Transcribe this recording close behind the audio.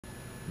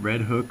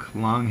Redhook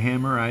Long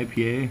Hammer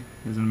IPA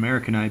is an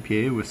American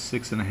IPA with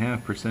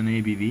 6.5%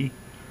 ABV.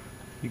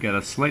 You got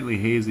a slightly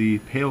hazy,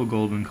 pale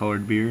golden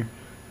colored beer,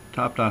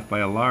 topped off by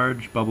a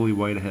large, bubbly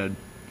white head.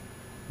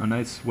 A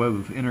nice web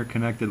of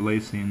interconnected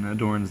lacing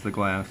adorns the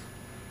glass.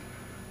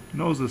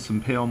 Nose with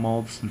some pale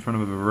malts in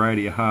front of a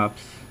variety of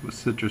hops, with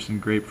citrus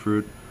and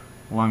grapefruit,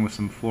 along with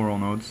some floral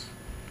notes.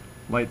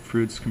 Light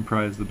fruits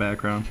comprise the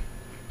background.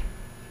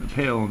 The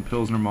pale and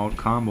Pilsner malt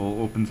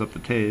combo opens up the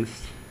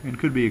taste, and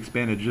could be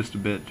expanded just a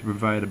bit to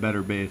provide a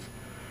better base.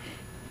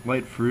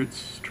 Light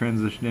fruits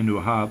transition into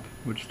a hop,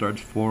 which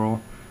starts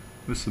floral,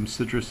 with some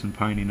citrus and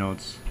piney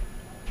notes.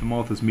 The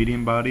malt is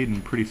medium-bodied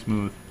and pretty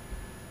smooth.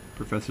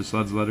 Professor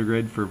Sudz letter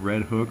grade for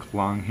Redhook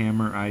Long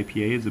Hammer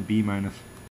IPA is a B-.